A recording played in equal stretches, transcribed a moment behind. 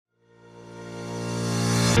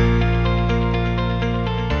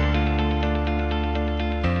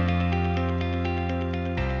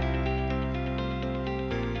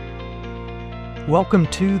Welcome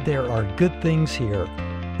to There Are Good Things Here,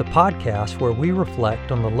 the podcast where we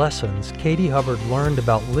reflect on the lessons Katie Hubbard learned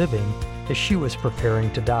about living as she was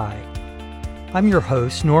preparing to die. I'm your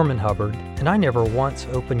host, Norman Hubbard, and I never once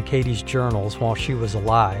opened Katie's journals while she was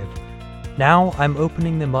alive. Now I'm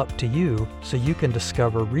opening them up to you so you can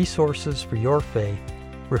discover resources for your faith,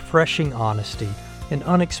 refreshing honesty, and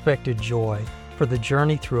unexpected joy for the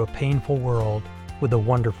journey through a painful world with a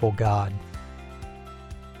wonderful God.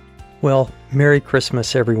 Well, Merry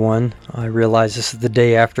Christmas, everyone. I realize this is the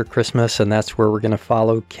day after Christmas, and that's where we're going to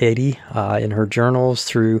follow Katie in her journals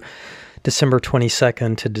through December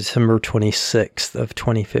 22nd to December 26th of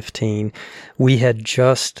 2015. We had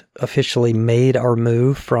just officially made our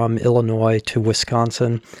move from Illinois to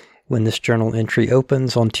Wisconsin when this journal entry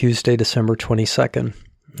opens on Tuesday, December 22nd.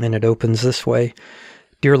 And it opens this way.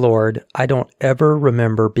 Dear Lord, I don't ever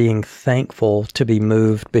remember being thankful to be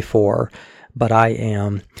moved before, but I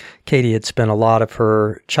am. Katie had spent a lot of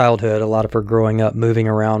her childhood, a lot of her growing up moving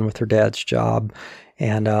around with her dad's job.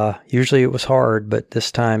 And usually it was hard, but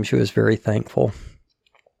this time she was very thankful.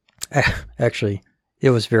 Actually, it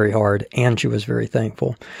was very hard, and she was very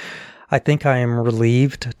thankful. I think I am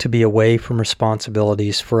relieved to be away from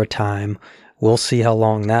responsibilities for a time. We'll see how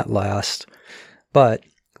long that lasts. But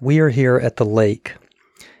we are here at the lake.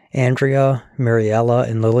 Andrea, Mariella,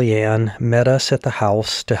 and Lillian met us at the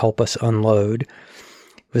house to help us unload.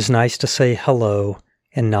 It was nice to say hello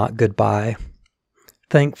and not goodbye.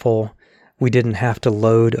 Thankful we didn't have to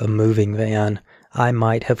load a moving van. I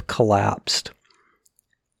might have collapsed.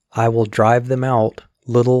 I will drive them out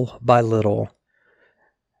little by little,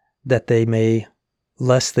 that they may,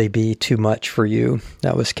 lest they be too much for you.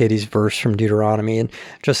 That was Katie's verse from Deuteronomy. And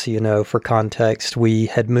just so you know, for context, we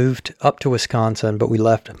had moved up to Wisconsin, but we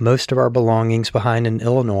left most of our belongings behind in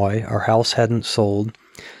Illinois. Our house hadn't sold.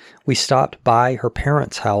 We stopped by her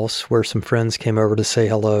parents' house where some friends came over to say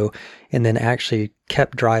hello, and then actually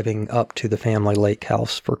kept driving up to the family lake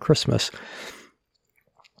house for Christmas.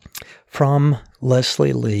 From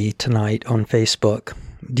Leslie Lee tonight on Facebook,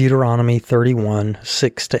 Deuteronomy 31,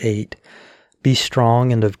 6-8. Be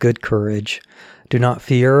strong and of good courage. Do not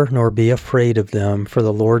fear nor be afraid of them, for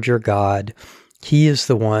the Lord your God, He is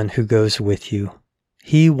the one who goes with you.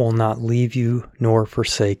 He will not leave you nor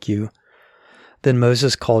forsake you. Then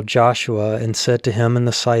Moses called Joshua and said to him in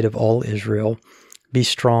the sight of all Israel, Be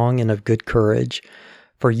strong and of good courage,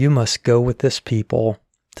 for you must go with this people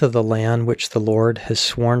to the land which the Lord has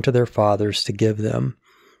sworn to their fathers to give them,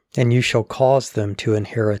 and you shall cause them to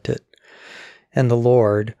inherit it. And the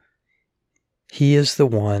Lord, He is the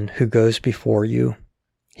one who goes before you.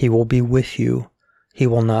 He will be with you. He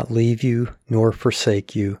will not leave you nor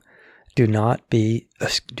forsake you. Do not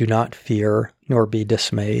fear nor be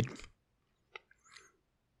dismayed.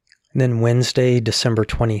 And then Wednesday, December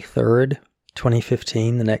 23rd,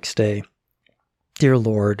 2015, the next day. Dear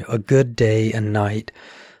Lord, a good day and night.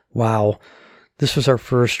 Wow, this was our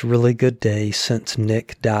first really good day since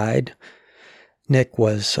Nick died. Nick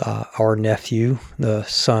was our nephew, the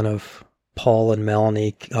son of Paul and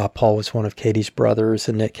Melanie. Paul was one of Katie's brothers,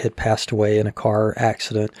 and Nick had passed away in a car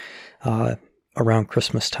accident around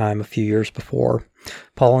Christmas time a few years before.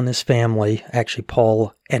 Paul and his family, actually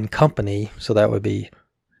Paul and company, so that would be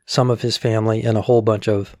some of his family and a whole bunch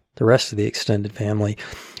of the rest of the extended family,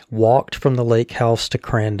 walked from the lake house to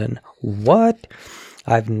Crandon. What?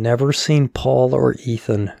 I've never seen Paul or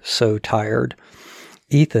Ethan so tired.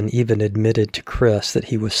 Ethan even admitted to Chris that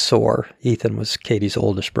he was sore. Ethan was Katie's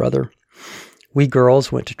oldest brother. We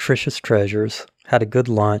girls went to Trish's Treasures, had a good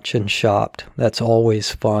lunch, and shopped. That's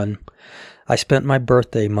always fun. I spent my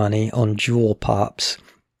birthday money on Jewel Pops.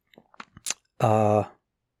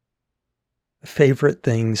 Favorite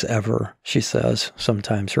things ever, she says.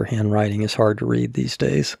 Sometimes her handwriting is hard to read these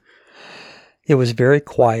days. It was very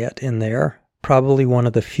quiet in there, probably one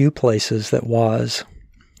of the few places that was.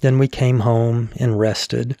 Then we came home and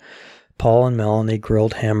rested. Paul and Melanie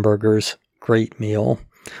grilled hamburgers. Great meal.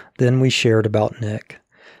 Then we shared about Nick.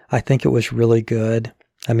 I think it was really good.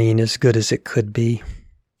 I mean, as good as it could be.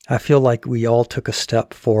 I feel like we all took a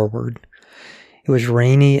step forward. It was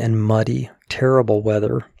rainy and muddy, terrible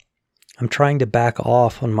weather. I'm trying to back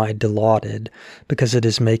off on my Dilaudid because it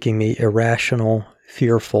is making me irrational,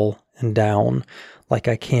 fearful, and down, like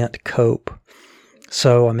I can't cope.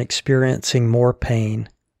 So I'm experiencing more pain,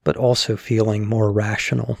 but also feeling more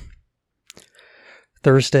rational.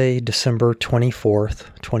 Thursday, December 24th,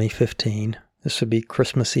 2015. This would be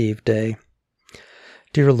Christmas Eve day.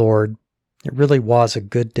 Dear Lord, it really was a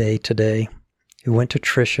good day today. We went to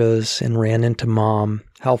Trisha's and ran into Mom.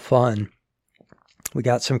 How fun. We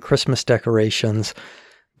got some Christmas decorations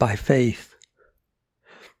by faith.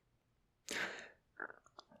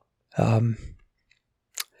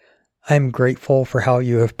 I'm grateful for how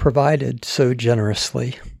you have provided so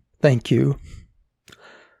generously. Thank you.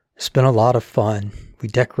 It's been a lot of fun. We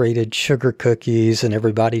decorated sugar cookies and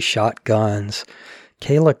everybody shot guns.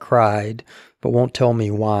 Kayla cried, but won't tell me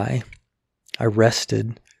why. I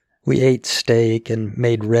rested. We ate steak and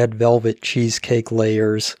made red velvet cheesecake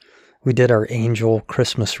layers. We did our angel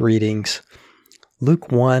Christmas readings.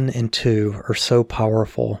 Luke 1 and 2 are so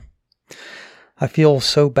powerful. I feel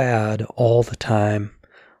so bad all the time.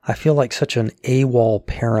 I feel like such an AWOL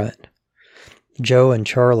parent. Joe and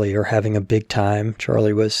Charlie are having a big time.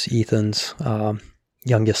 Charlie was Ethan's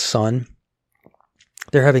youngest son.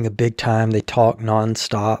 They're having a big time. They talk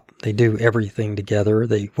nonstop. They do everything together.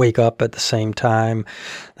 They wake up at the same time.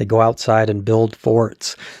 They go outside and build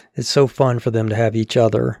forts. It's so fun for them to have each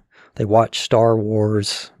other. They watch Star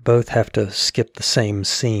Wars. Both have to skip the same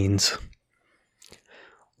scenes.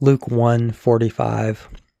 Luke 1:45.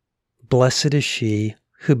 Blessed is she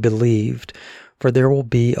who believed, for there will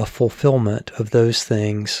be a fulfillment of those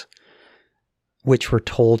things which were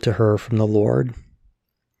told to her from the Lord.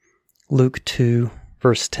 Luke 2,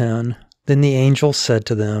 verse 10. Then the angel said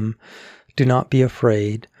to them, do not be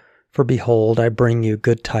afraid, for behold, I bring you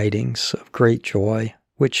good tidings of great joy,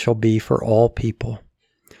 which shall be for all people.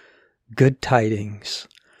 Good tidings,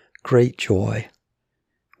 great joy.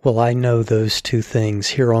 Will I know those two things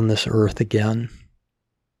here on this earth again?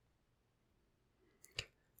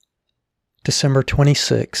 December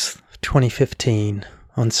 26th, 2015,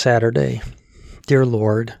 on Saturday. Dear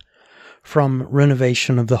Lord, from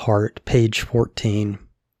Renovation of the Heart, page 14.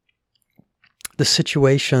 The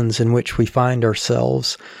situations in which we find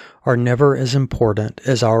ourselves are never as important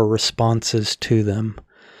as our responses to them.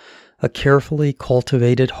 A carefully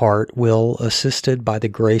cultivated heart will, assisted by the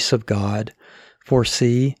grace of God,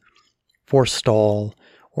 foresee, forestall,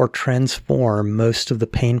 or transform most of the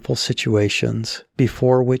painful situations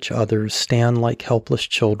before which others stand like helpless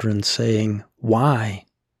children saying, why?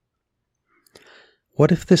 What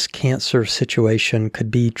if this cancer situation could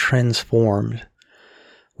be transformed?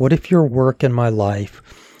 What if your work in my life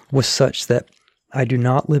was such that I do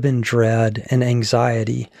not live in dread and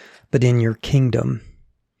anxiety, but in your kingdom?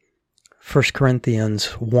 1 Corinthians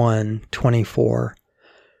 1:24.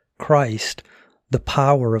 Christ, the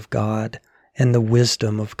power of God, and the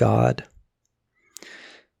wisdom of God.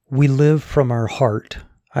 We live from our heart.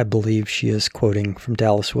 I believe she is quoting from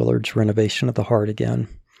Dallas Willard's Renovation of the Heart again.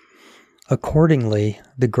 Accordingly,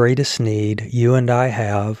 the greatest need you and I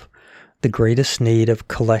have, the greatest need of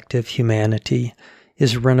collective humanity,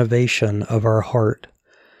 is renovation of our heart,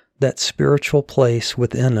 that spiritual place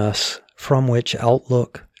within us from which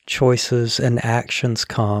outlook, choices, and actions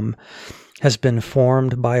come, has been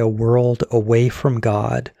formed by a world away from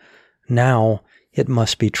God. Now it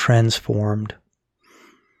must be transformed.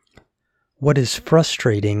 What is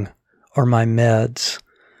frustrating are my meds.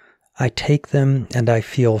 I take them and I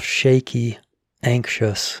feel shaky,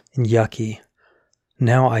 anxious, and yucky.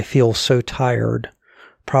 Now I feel so tired,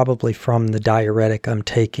 probably from the diuretic I'm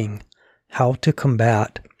taking. How to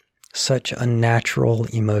combat such unnatural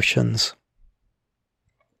emotions?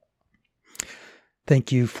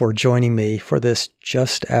 Thank you for joining me for this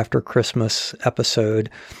just after Christmas episode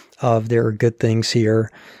of There Are Good Things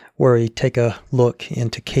Here, where we take a look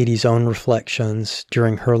into Katie's own reflections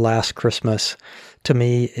during her last Christmas. To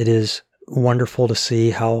me, it is wonderful to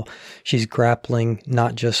see how she's grappling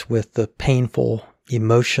not just with the painful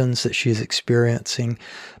emotions that she's experiencing,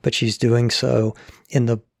 but she's doing so in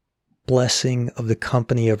the blessing of the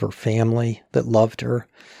company of her family that loved her.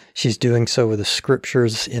 She's doing so with the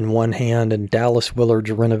scriptures in one hand and Dallas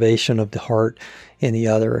Willard's Renovation of the Heart in the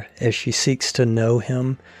other, as she seeks to know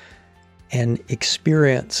him and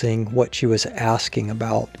experiencing what she was asking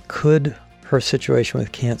about. Could her situation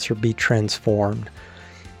with cancer be transformed?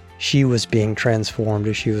 She was being transformed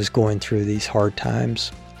as she was going through these hard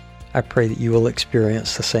times. I pray that you will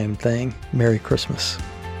experience the same thing. Merry Christmas.